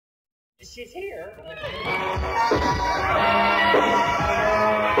She's here.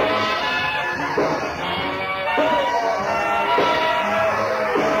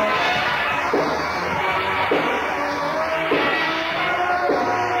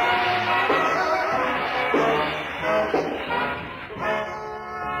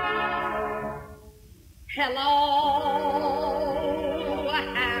 Hello,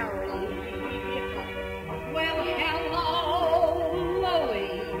 Harry. Well, hello, Loie.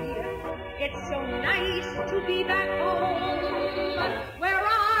 It's so nice to be back home where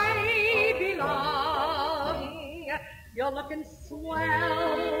I belong. You're looking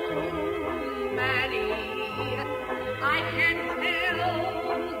swell, Manny. I can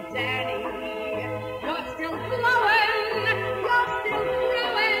tell, Danny. You're still glowing. You're still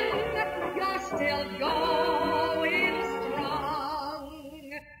growing. You're still going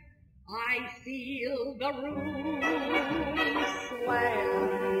strong. I feel the room swaying,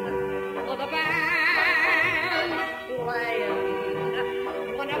 the band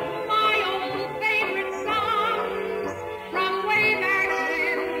playing one of my old favorite songs from way back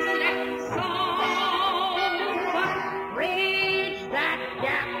when. So bridge that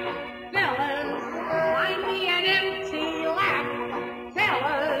gap, fellas. Find me an empty lap,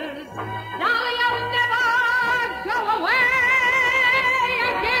 fellas. Dolly, I'll never go away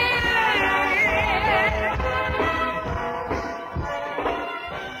again.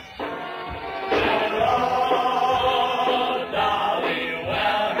 Hello, Dolly.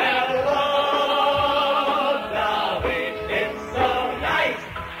 Well, hello, Dolly. It's so nice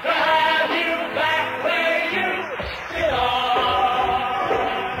to have you back where you belong.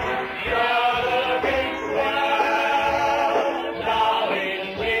 You're looking swell, Dolly.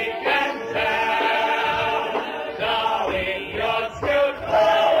 We can tell, Dolly. You're still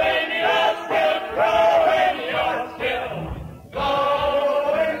growing. You're still growing. You're still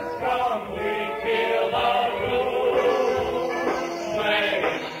going strong. We feel the room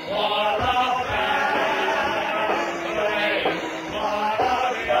sway. What a band sway. One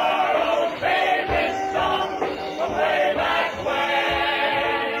of your old favorite songs from way back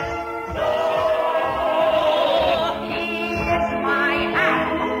when. So Here's my hat,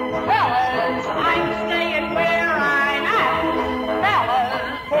 fellas. I'm staying where I'm at,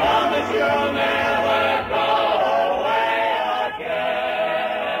 fellas. promise you'll never go away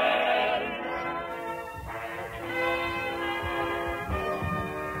again.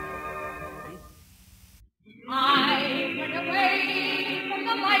 I went away from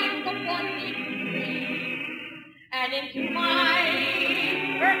the life of 23 and into my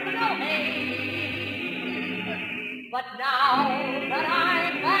personal haze. But now that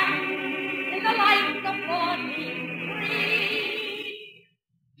I'm back in the life of 43,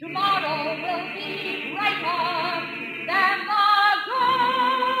 tomorrow will be brighter than the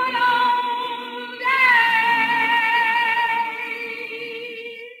good old days.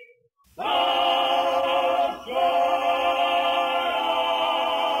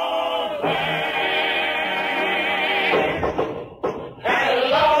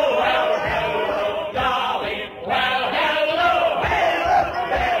 Hello, well, hello, Dolly. Well, hello,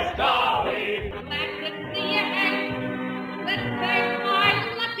 there's Dolly. I'm glad to see you again. Let's thank my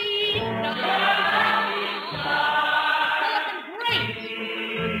lucky star. Looking great.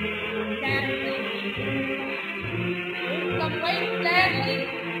 Dancing. Lose some weight,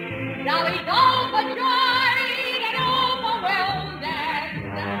 Stanley. Dolly, Dolly.